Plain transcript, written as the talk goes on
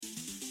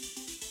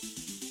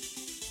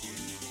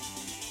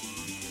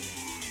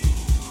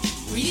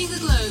Reading the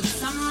Globe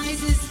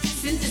summarizes,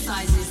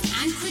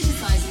 synthesizes, and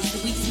criticizes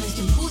the week's most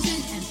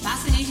important and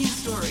fascinating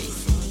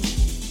stories.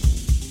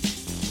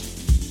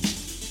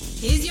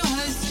 Here's your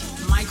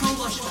host, Michael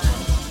Washburn.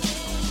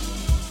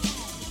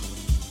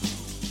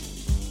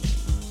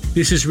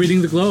 This is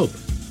Reading the Globe.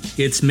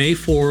 It's May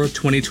 4,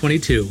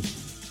 2022.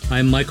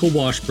 I'm Michael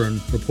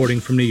Washburn, reporting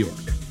from New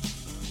York.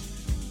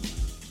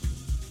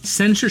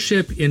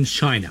 Censorship in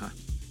China.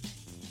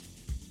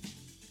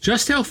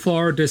 Just how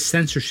far does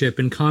censorship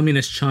in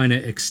communist China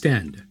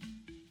extend?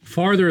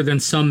 Farther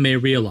than some may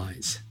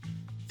realize.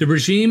 The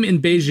regime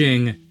in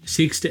Beijing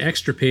seeks to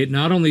extirpate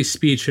not only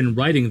speech and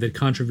writing that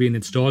contravene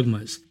its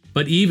dogmas,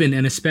 but even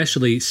and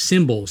especially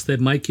symbols that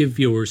might give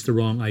viewers the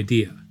wrong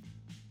idea.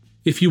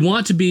 If you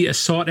want to be a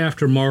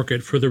sought-after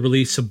market for the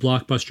release of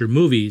blockbuster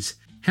movies,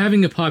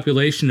 having a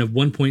population of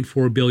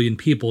 1.4 billion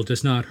people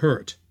does not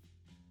hurt.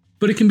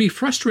 But it can be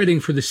frustrating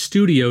for the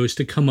studios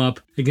to come up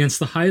against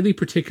the highly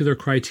particular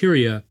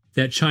criteria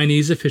that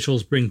Chinese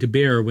officials bring to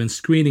bear when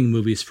screening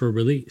movies for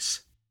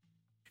release.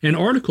 An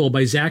article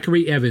by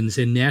Zachary Evans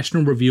in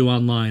National Review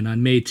Online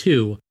on May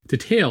 2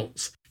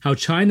 details how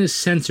China's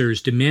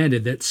censors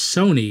demanded that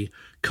Sony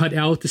cut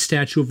out the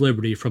Statue of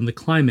Liberty from the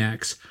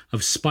climax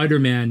of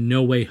Spider-Man: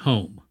 No Way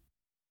Home.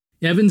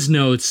 Evans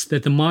notes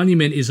that the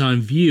monument is on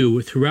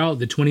view throughout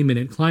the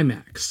 20-minute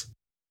climax.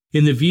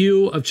 In the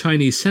view of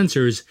Chinese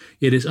censors,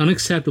 it is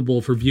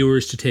unacceptable for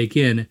viewers to take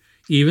in,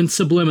 even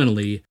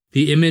subliminally,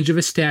 the image of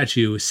a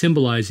statue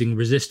symbolizing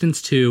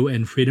resistance to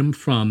and freedom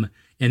from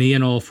any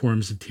and all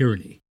forms of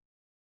tyranny.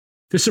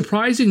 The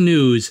surprising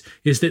news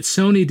is that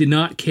Sony did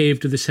not cave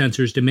to the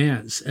censors'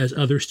 demands, as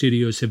other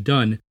studios have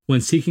done when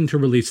seeking to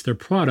release their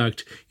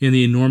product in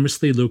the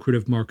enormously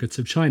lucrative markets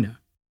of China.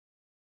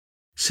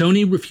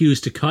 Sony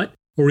refused to cut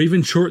or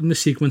even shorten the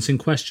sequence in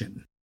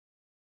question.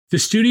 The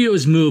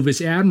studio's move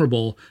is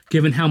admirable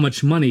given how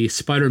much money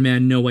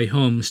Spider-Man: No Way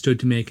Home stood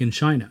to make in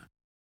China.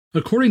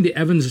 According to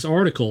Evans'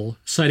 article,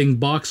 citing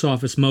Box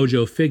Office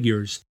Mojo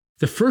figures,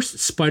 the first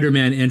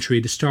Spider-Man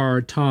entry to star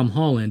Tom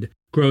Holland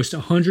grossed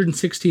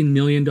 $116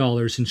 million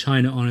in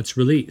China on its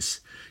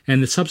release,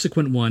 and the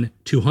subsequent one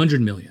 $200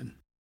 million.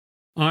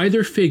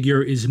 Either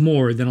figure is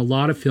more than a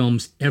lot of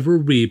films ever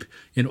reap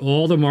in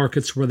all the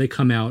markets where they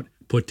come out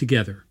put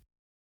together.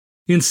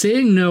 In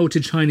saying no to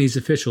Chinese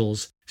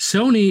officials,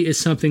 Sony is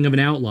something of an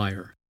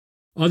outlier.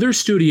 Other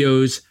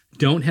studios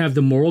don't have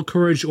the moral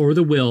courage or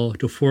the will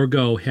to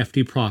forego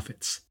hefty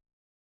profits.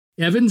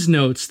 Evans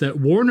notes that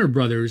Warner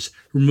Brothers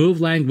removed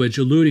language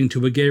alluding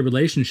to a gay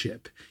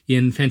relationship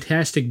in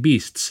Fantastic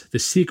Beasts: The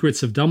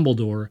Secrets of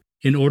Dumbledore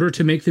in order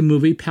to make the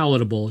movie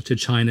palatable to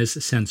China's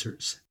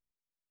censors.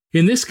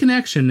 In this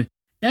connection,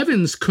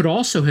 Evans could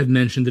also have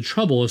mentioned the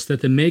troubles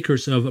that the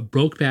makers of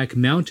Brokeback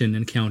Mountain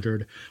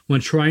encountered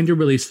when trying to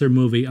release their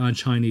movie on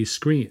Chinese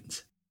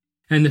screens,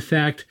 and the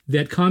fact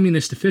that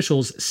communist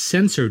officials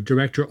censored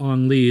director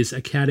Ang Lee's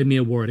Academy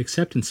Award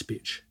acceptance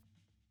speech.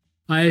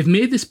 I have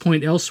made this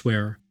point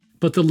elsewhere,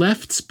 but the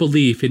left's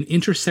belief in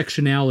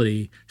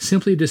intersectionality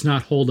simply does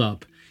not hold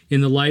up in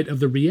the light of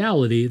the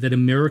reality that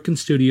American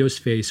studios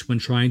face when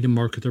trying to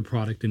market their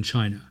product in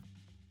China.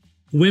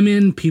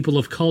 Women, people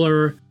of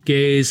color,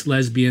 gays,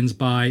 lesbians,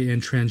 bi, and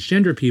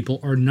transgender people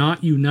are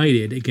not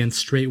united against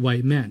straight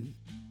white men.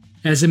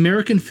 As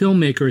American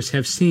filmmakers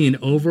have seen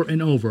over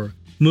and over,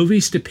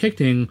 movies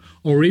depicting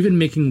or even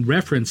making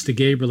reference to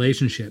gay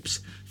relationships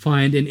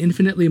find an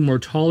infinitely more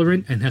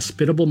tolerant and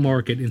hospitable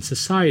market in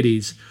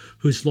societies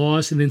whose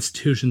laws and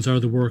institutions are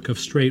the work of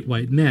straight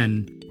white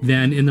men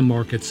than in the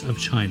markets of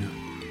China.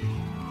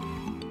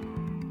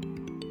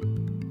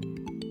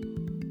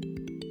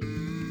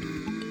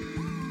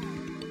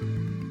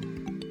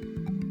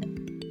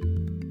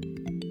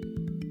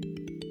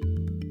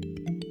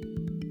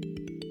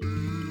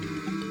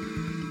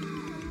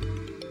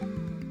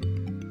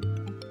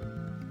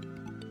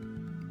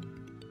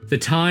 The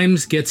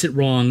Times gets it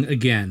wrong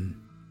again.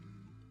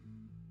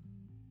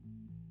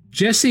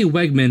 Jesse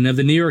Wegman of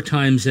the New York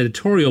Times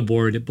editorial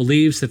board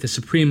believes that the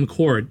Supreme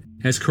Court,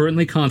 as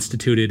currently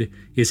constituted,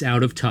 is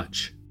out of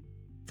touch.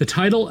 The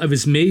title of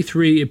his May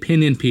 3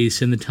 opinion piece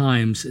in the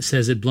Times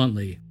says it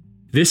bluntly: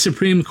 "This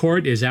Supreme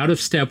Court is out of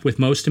step with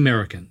most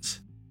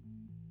Americans."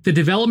 The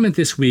development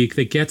this week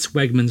that gets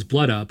Wegman's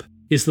blood up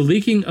is the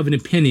leaking of an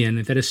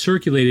opinion that is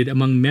circulated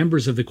among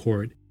members of the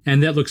court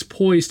and that looks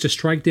poised to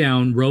strike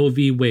down Roe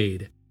v.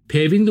 Wade,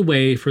 paving the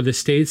way for the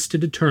states to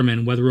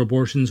determine whether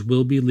abortions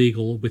will be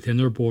legal within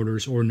their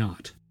borders or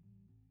not.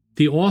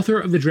 The author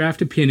of the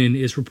draft opinion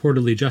is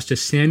reportedly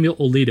Justice Samuel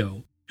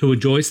Alito, who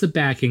enjoys the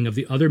backing of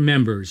the other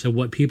members of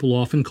what people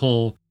often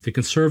call the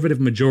conservative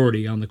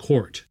majority on the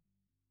court.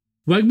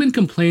 Wegman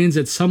complains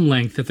at some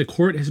length that the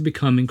court has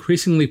become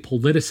increasingly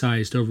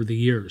politicized over the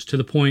years, to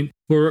the point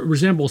where it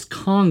resembles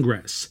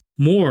Congress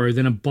more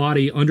than a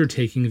body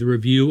undertaking the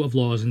review of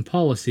laws and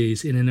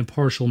policies in an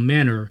impartial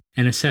manner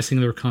and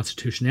assessing their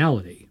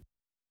constitutionality.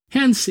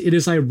 Hence, it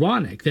is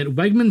ironic that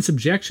Wegman's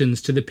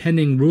objections to the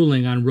pending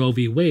ruling on Roe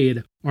v.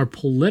 Wade are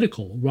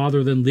political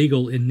rather than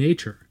legal in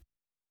nature.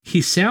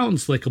 He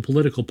sounds like a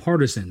political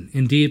partisan,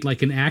 indeed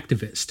like an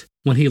activist,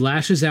 when he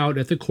lashes out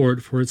at the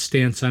court for its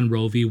stance on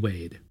Roe v.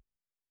 Wade.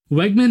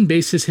 Wegman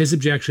bases his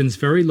objections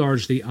very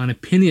largely on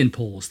opinion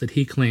polls that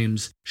he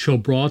claims show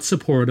broad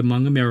support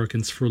among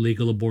Americans for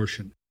legal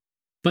abortion.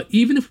 But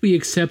even if we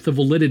accept the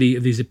validity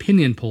of these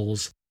opinion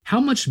polls,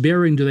 how much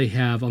bearing do they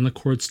have on the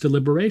court's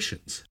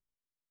deliberations?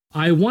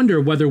 I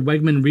wonder whether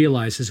Wegman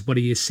realizes what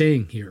he is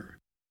saying here.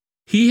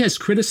 He has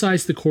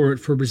criticized the court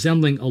for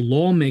resembling a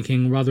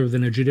lawmaking rather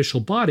than a judicial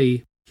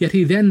body, yet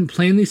he then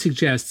plainly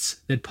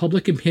suggests that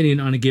public opinion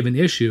on a given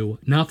issue,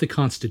 not the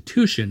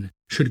Constitution,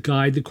 should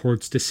guide the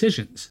court's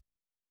decisions.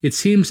 It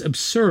seems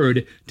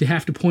absurd to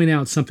have to point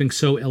out something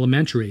so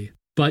elementary,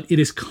 but it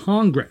is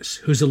Congress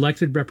whose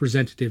elected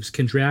representatives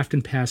can draft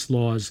and pass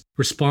laws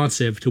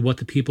responsive to what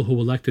the people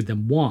who elected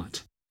them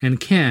want, and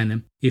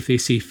can, if they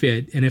see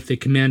fit and if they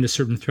command a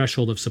certain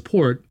threshold of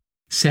support,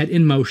 set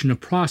in motion a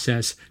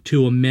process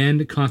to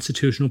amend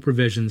constitutional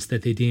provisions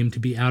that they deem to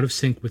be out of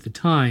sync with the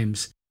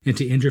times and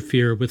to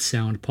interfere with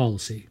sound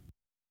policy.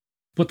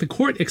 What the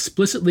court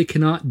explicitly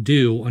cannot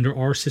do under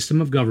our system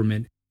of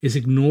government is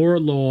ignore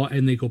law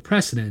and legal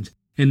precedent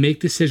and make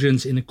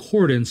decisions in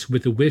accordance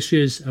with the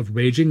wishes of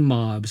raging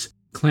mobs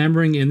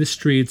clamoring in the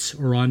streets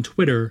or on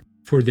Twitter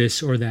for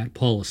this or that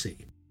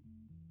policy.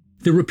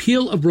 The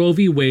repeal of Roe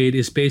v. Wade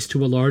is based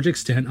to a large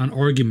extent on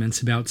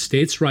arguments about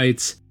states'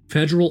 rights,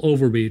 federal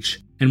overreach,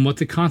 and what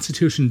the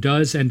Constitution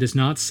does and does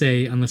not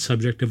say on the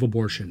subject of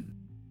abortion.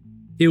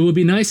 It would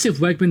be nice if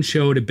Wegman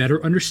showed a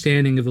better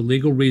understanding of the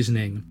legal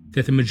reasoning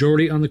that the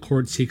majority on the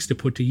court seeks to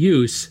put to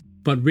use,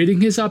 but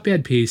reading his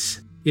op-ed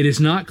piece, it is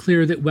not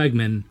clear that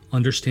Wegman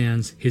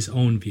understands his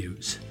own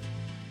views.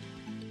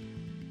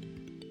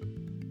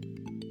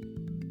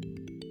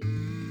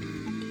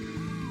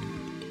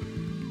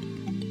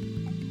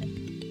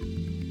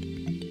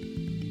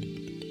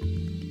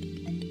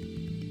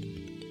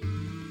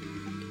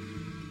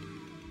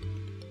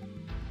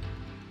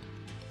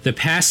 The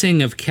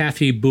passing of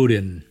Kathy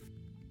Boudin.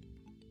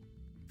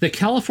 The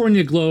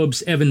California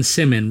Globe's Evan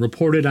Simon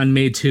reported on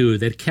May 2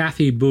 that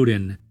Kathy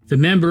Boudin, the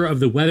member of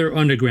the Weather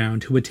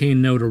Underground who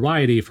attained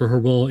notoriety for her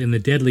role in the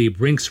deadly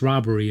Brinks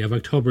robbery of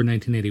October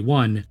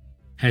 1981,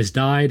 has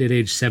died at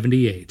age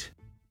 78.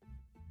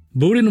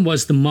 Boudin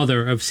was the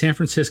mother of San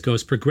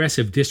Francisco's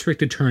progressive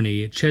district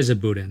attorney Chesa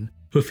Boudin,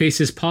 who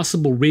faces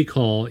possible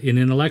recall in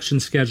an election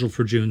scheduled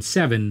for June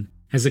 7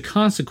 as a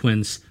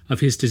consequence of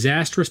his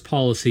disastrous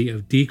policy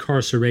of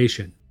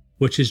decarceration,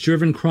 which has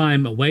driven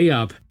crime way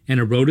up and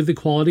eroded the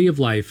quality of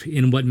life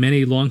in what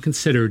many long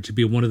considered to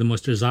be one of the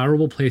most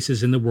desirable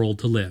places in the world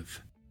to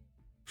live.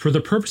 For the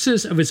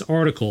purposes of his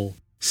article,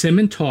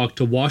 Simon talked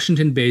to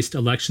Washington-based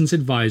elections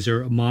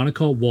advisor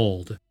Monica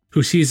Wald,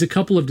 who sees a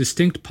couple of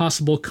distinct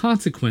possible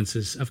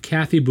consequences of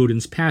Kathy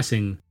Boudin's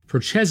passing for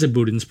Chesa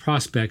Boudin's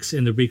prospects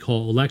in the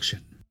recall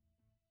election.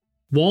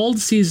 Wald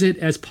sees it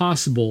as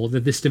possible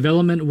that this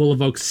development will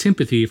evoke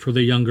sympathy for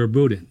the younger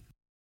Boudin.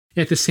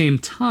 At the same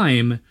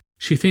time,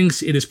 she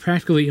thinks it is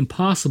practically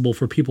impossible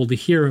for people to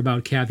hear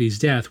about Kathy's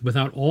death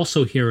without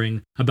also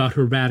hearing about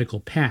her radical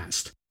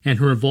past and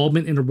her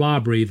involvement in a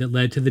robbery that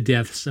led to the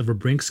deaths of a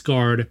Brinks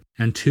guard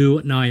and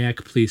 2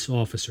 Nyack police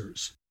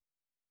officers.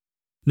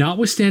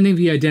 Notwithstanding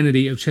the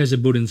identity of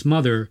Chesa Boudin's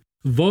mother,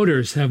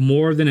 voters have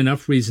more than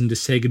enough reason to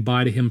say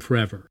goodbye to him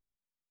forever.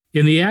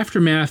 In the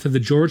aftermath of the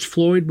George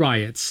Floyd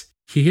riots,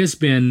 he has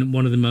been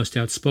one of the most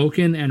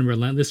outspoken and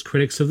relentless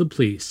critics of the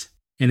police,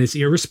 and his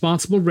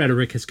irresponsible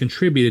rhetoric has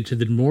contributed to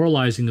the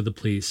demoralizing of the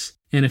police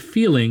and a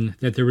feeling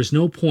that there is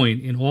no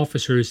point in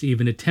officers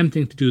even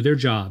attempting to do their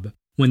job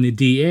when the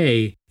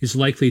DA is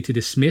likely to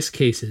dismiss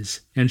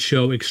cases and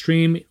show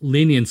extreme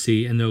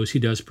leniency in those he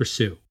does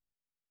pursue.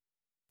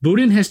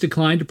 Boudin has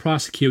declined to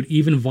prosecute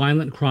even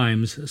violent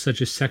crimes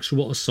such as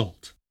sexual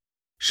assault.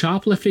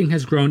 Shoplifting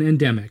has grown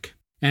endemic,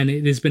 and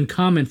it has been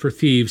common for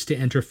thieves to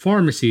enter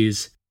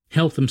pharmacies,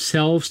 help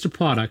themselves to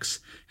products,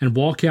 and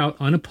walk out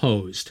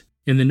unopposed,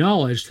 in the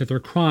knowledge that their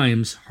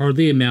crimes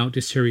hardly amount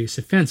to serious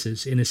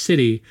offenses in a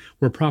city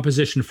where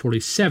Proposition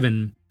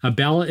 47, a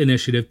ballot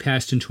initiative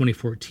passed in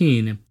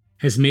 2014,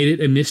 has made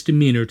it a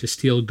misdemeanor to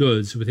steal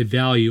goods with a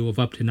value of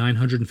up to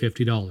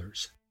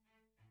 $950.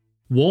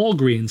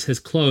 Walgreens has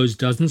closed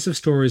dozens of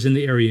stores in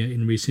the area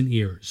in recent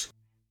years.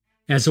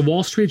 As a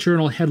Wall Street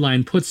Journal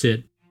headline puts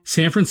it,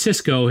 San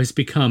Francisco has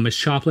become a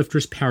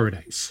shoplifter's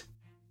paradise.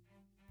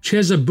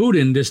 Chesa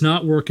Boudin does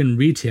not work in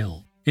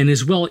retail and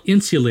is well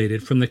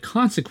insulated from the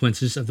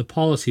consequences of the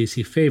policies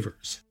he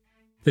favors.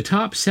 The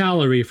top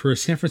salary for a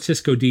San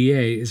Francisco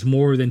DA is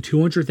more than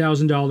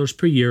 $200,000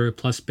 per year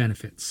plus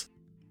benefits.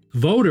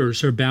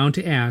 Voters are bound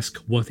to ask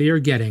what they are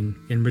getting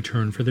in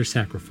return for their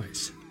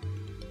sacrifice.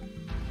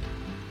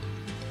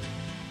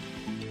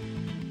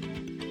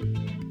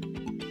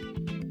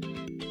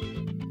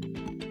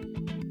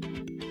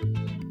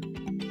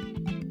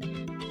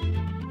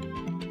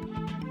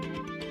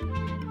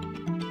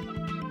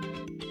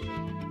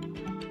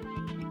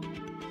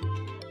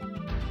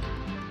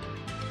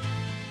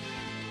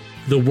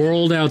 The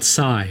world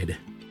outside.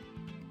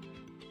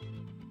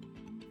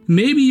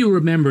 Maybe you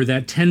remember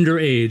that tender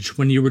age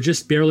when you were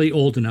just barely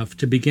old enough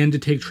to begin to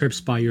take trips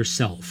by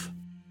yourself.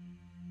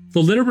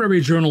 The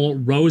literary journal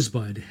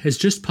Rosebud has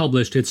just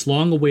published its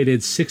long-awaited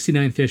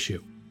 69th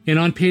issue, and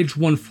on page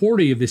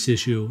 140 of this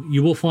issue,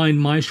 you will find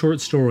my short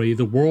story,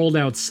 The World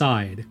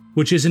Outside,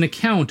 which is an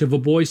account of a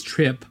boy's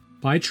trip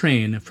by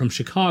train from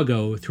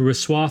Chicago through a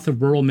swath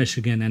of rural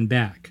Michigan and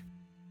back.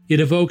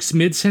 It evokes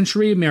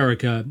mid-century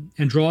America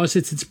and draws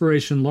its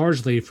inspiration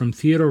largely from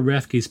Theodore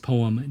Roethke's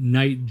poem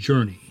Night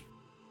Journey.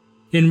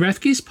 In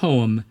Roethke's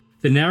poem,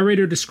 the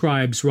narrator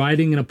describes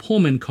riding in a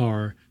Pullman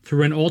car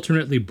through an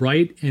alternately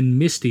bright and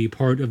misty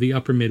part of the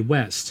upper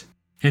Midwest,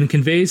 and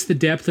conveys the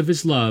depth of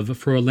his love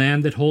for a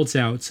land that holds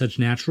out such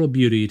natural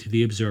beauty to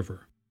the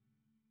observer.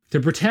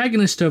 The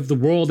protagonist of The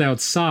World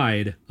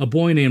Outside, a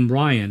boy named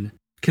Ryan,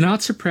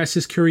 cannot suppress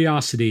his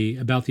curiosity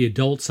about the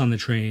adults on the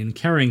train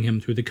carrying him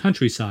through the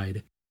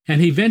countryside, and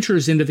he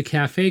ventures into the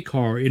cafe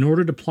car in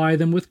order to ply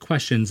them with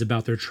questions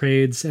about their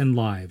trades and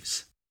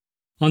lives.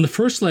 On the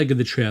first leg of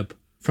the trip,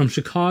 from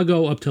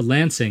Chicago up to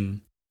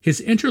Lansing,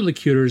 his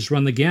interlocutors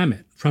run the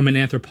gamut, from an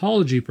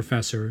anthropology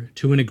professor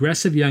to an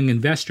aggressive young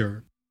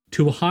investor,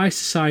 to a high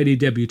society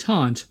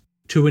debutante,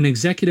 to an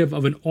executive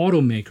of an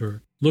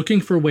automaker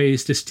looking for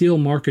ways to steal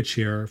market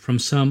share from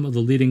some of the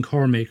leading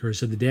car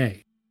makers of the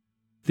day.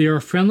 They are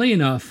friendly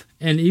enough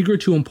and eager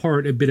to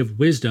impart a bit of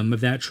wisdom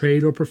of that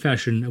trade or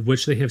profession of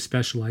which they have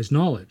specialized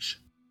knowledge.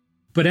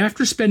 But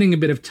after spending a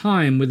bit of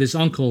time with his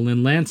uncle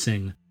in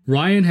Lansing,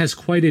 Ryan has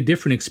quite a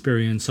different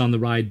experience on the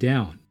ride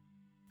down.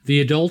 The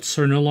adults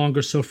are no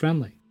longer so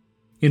friendly.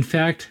 In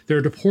fact,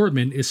 their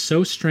deportment is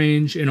so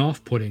strange and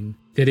off-putting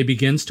that he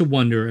begins to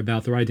wonder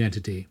about their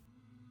identity.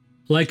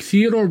 Like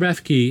Theodore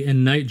Roethke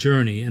in Night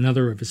Journey,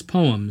 another of his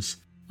poems,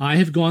 I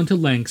have gone to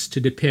lengths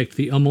to depict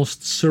the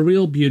almost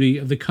surreal beauty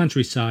of the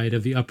countryside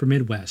of the upper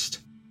Midwest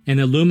and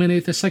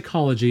illuminate the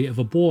psychology of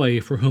a boy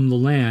for whom the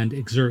land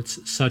exerts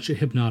such a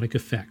hypnotic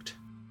effect.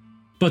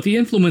 But the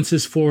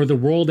influences for The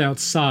World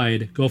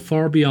Outside go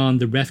far beyond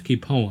the Roethke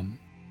poem.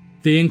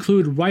 They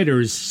include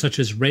writers such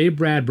as Ray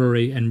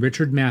Bradbury and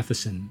Richard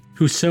Matheson,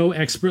 who so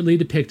expertly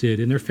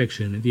depicted in their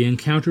fiction the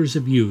encounters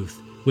of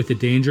youth with the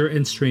danger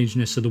and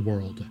strangeness of the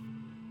world.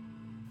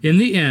 In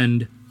the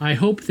end, I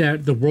hope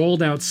that The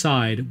World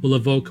Outside will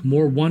evoke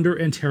more wonder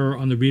and terror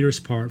on the reader's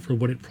part for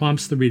what it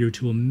prompts the reader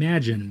to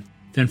imagine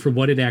than for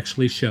what it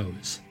actually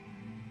shows.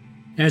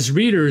 As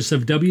readers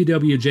of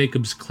W.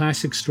 Jacobs'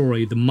 classic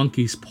story The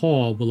Monkey's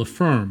Paw will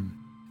affirm,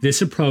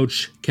 this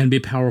approach can be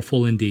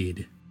powerful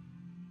indeed.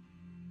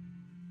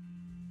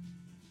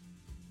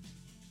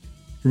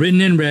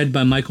 Written and read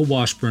by Michael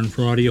Washburn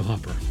for Audio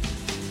Hopper.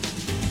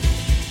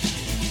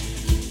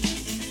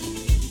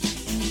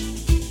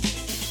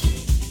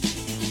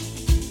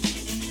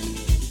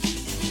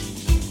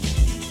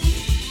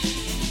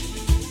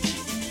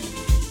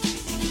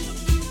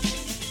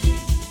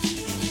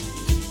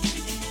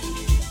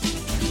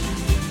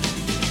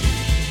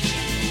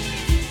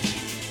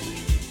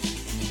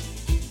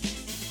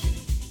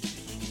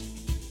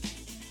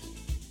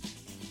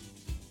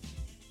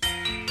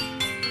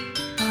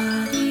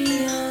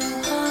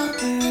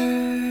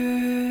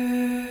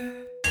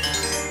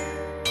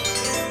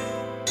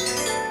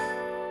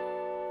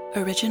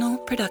 Original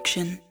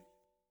production.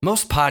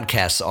 Most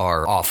podcasts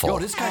are awful. Yo,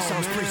 this guy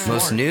sounds pretty smart.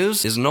 Most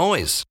news is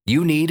noise.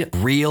 You need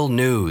real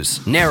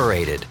news.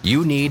 Narrated.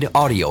 You need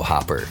Audio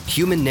Hopper.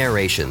 Human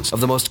narrations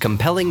of the most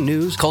compelling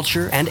news,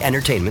 culture, and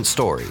entertainment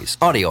stories.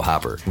 Audio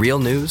Hopper. Real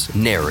news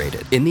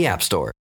narrated. In the App Store.